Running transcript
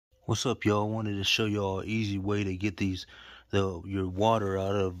What's up, y'all? I wanted to show y'all an easy way to get your water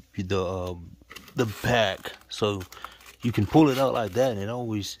out of the pack. So you can pull it out like that, and it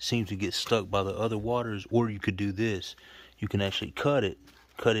always seems to get stuck by the other waters. Or you could do this. You can actually cut it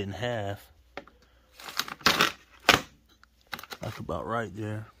in half, like about right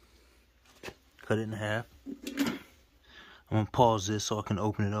there. Cut it in half. I'm gonna pause this so I can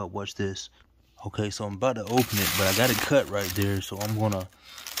open it up. Watch this. Okay, so I'm about to open it, but I got it cut right there, so I'm gonna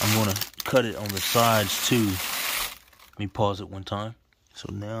cut it on the sides too. Let me pause it one time. So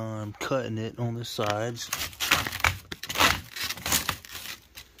now I'm cutting it on the sides.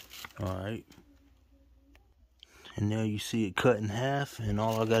 Alright. And now you see it cut in half, and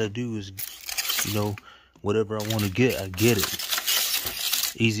all I gotta do is, whatever I want to get, I get it.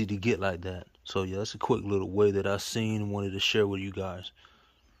 Easy to get like that. So yeah, that's a quick little way that I seen and wanted to share with you guys.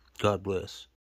 God bless.